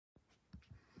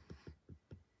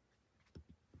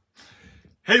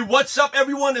Hey, what's up,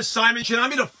 everyone? It's Simon Chen.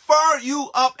 I'm here to fire you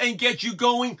up and get you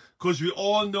going because we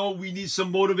all know we need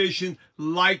some motivation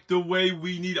like the way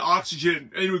we need oxygen.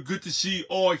 Anyway, good to see you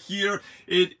all here.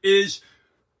 It is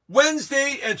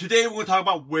Wednesday, and today we're going to talk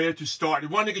about where to start. You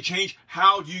want to make a change?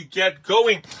 How do you get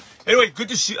going? Anyway, good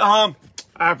to see I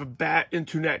have a bad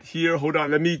internet here. Hold on.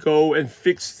 Let me go and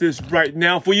fix this right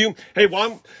now for you. Hey,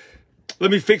 let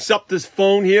me fix up this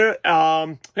phone here.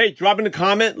 Hey, drop in a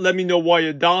comment. Let me know where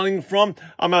you're dialing from.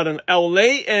 I'm out in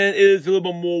LA and it is a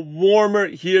little bit more warmer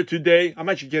here today. I'm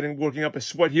actually working up a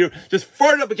sweat here. Just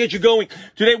fire it up and get you going.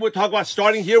 Today we'll talk about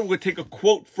starting here. We're going to take a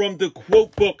quote from the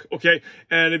quote book, okay?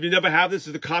 And if you never have this,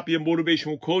 it's a copy of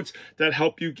motivational quotes that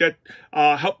help you get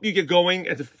going.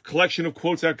 It's a collection of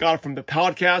quotes that I got from the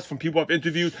podcast, from people I've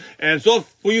interviewed, and it's all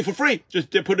for you for free. Just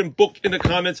put in book in the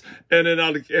comments and then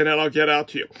I'll get out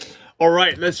to you. All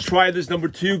right, let's try this number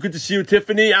 2. Good to see you,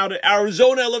 Tiffany, out in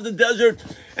Arizona. I love the desert.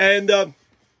 And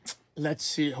let's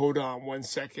see. Hold on one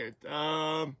second.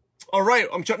 All right,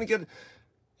 I'm trying to get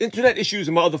internet issues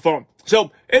on my other phone.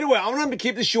 So anyway, I'm going to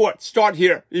keep this short. Start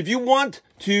here. If you want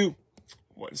to,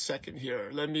 one second here.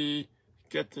 Let me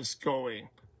get this going.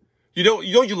 You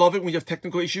love it when you have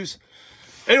technical issues?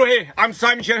 Anyway, I'm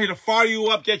Simon Chen here to fire you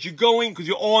up, get you going, because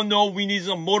you all know we need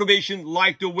some motivation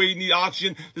like the way we need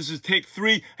oxygen. This is take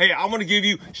 3. Hey, I want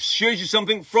to share you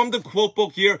something from the quote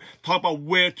book here, talk about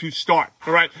where to start,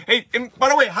 all right? Hey, and by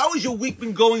the way, how has your week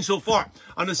been going so far?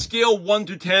 On a scale 1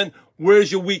 to 10,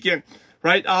 where's your weekend,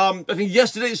 right? I think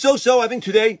yesterday, I think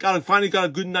today, finally got a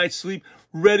good night's sleep,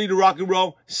 ready to rock and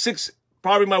roll. 6,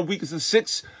 probably my week is a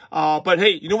 6. But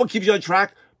hey, you know what keeps you on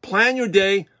track? Plan your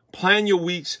day. Plan your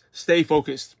weeks, stay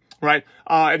focused, right?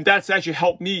 And that's actually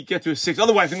helped me get to a 6.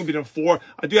 Otherwise, I think it would be a 4.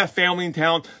 I do have family in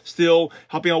town still,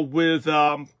 helping out with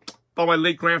about my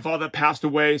late grandfather that passed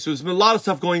away. So there's been a lot of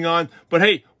stuff going on. But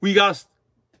hey,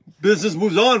 business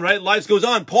moves on, right? Life goes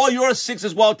on. Paul, you're a 6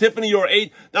 as well. Tiffany, you're an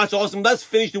 8. That's awesome. Let's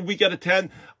finish the week at a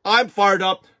 10. I'm fired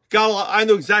up. I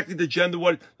know exactly the agenda,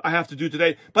 what I have to do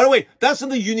today. By the way, that's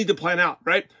something you need to plan out,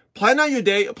 right? Plan out your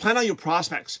day, plan out your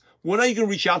prospects. When are you going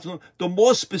to reach out to them? The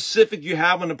more specific you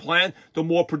have on the plan, the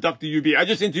more productive you'll be. I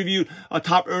just interviewed a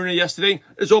top earner yesterday.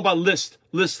 It's all about list,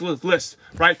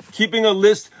 right? Keeping a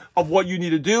list of what you need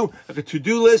to do, like a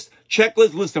to-do list,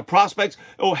 checklist, list of prospects.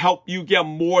 It will help you get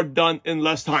more done in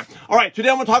less time. All right, today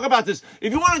I'm going to talk about this.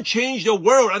 If you want to change the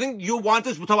world, I think you'll want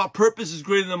this. We'll talk about purpose is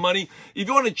greater than money. If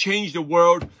you want to change the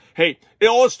world, hey, it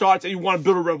all starts and you want to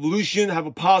build a revolution, have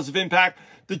a positive impact.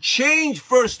 The change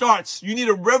first starts. You need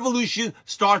a revolution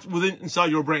starts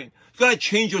inside your brain. You got to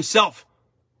change yourself.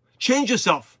 Change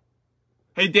yourself.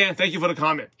 Hey, Dan, thank you for the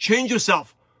comment. Change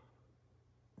yourself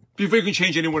before you can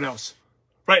change anyone else.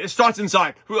 Right? It starts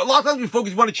inside. A lot of times we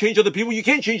focus, you want to change other people. You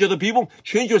can't change other people.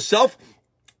 Change yourself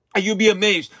and you'll be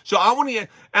amazed. So I want to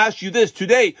ask you this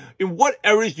today. In what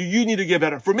areas do you need to get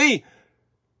better? For me,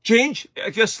 change, I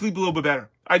just sleep a little bit better.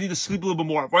 I need to sleep a little bit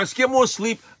more. When I get more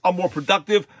sleep, I'm more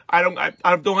productive. I don't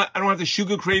have the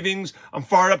sugar cravings. I'm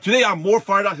fired up. Today, I'm more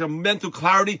fired up. I have mental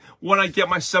clarity when I get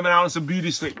my 7 hours of beauty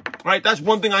sleep. Right? That's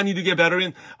one thing I need to get better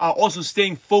in. Also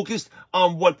staying focused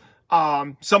on what,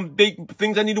 some big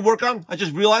things I need to work on. I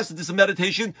just realized that this is a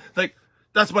meditation. Like,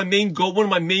 that's my main goal, one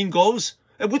of my main goals.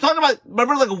 And we talked about,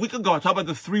 remember like a week ago, I talked about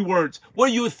the 3 words. What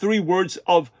are your 3 words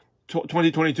of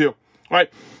 2022?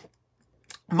 Right?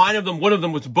 One of them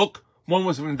was a book. One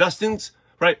was investings,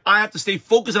 right? I have to stay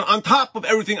focused on top of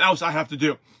everything else I have to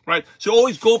do, right? So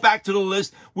always go back to the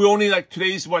list. We're only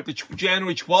today's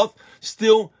January 12th,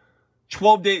 still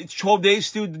 12 days,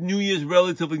 still the New Year's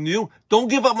relatively new. Don't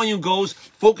give up on your goals.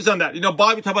 Focus on that. You know,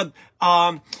 Bobby talked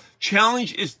about,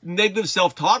 challenge is negative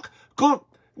self-talk.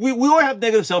 We all have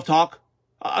negative self-talk.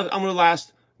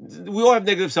 We all have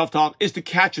negative self-talk is to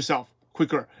catch yourself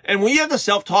quicker. And when you have the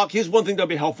self-talk, here's one thing that'll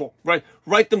be helpful, right?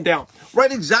 Write them down.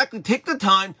 Take the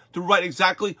time to write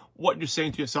exactly what you're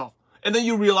saying to yourself. And then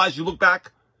you look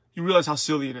back, you realize how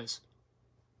silly it is.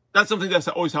 That's something that's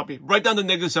always helped me. Write down the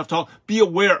negative self-talk. Be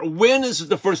aware. Awareness is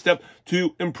the first step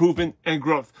to improvement and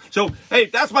growth. So, hey,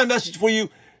 that's my message for you.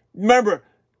 Remember,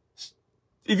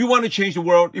 if you want to change the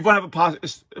world, if you want to have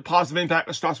a positive impact,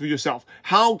 it starts with yourself.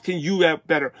 How can you get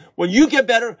better? When you get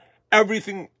better,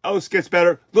 everything else gets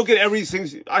better. Look at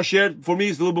everything I shared. For me,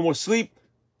 it's a little bit more sleep.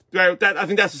 I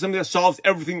think that's something that solves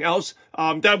everything else.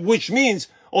 Which means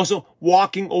also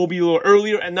walking Obi a little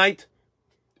earlier at night.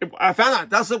 I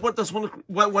found out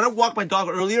when I walk my dog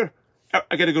earlier,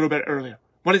 I get to go to bed earlier.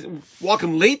 When it's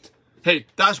walking late, hey,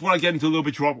 that's when I get into a little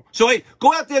bit of trouble. So hey,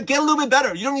 go out there, get a little bit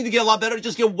better. You don't need to get a lot better.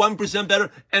 Just get 1% better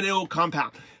and it'll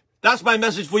compound. That's my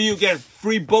message for you. Again,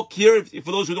 free book here.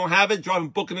 For those who don't have it, drop a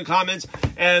book in the comments.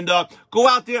 And go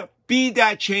out there, Be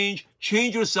that change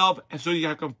yourself, and so you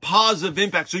have a positive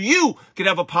impact. So you can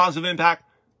have a positive impact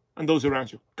on those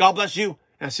around you. God bless you,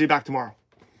 and I'll see you back tomorrow.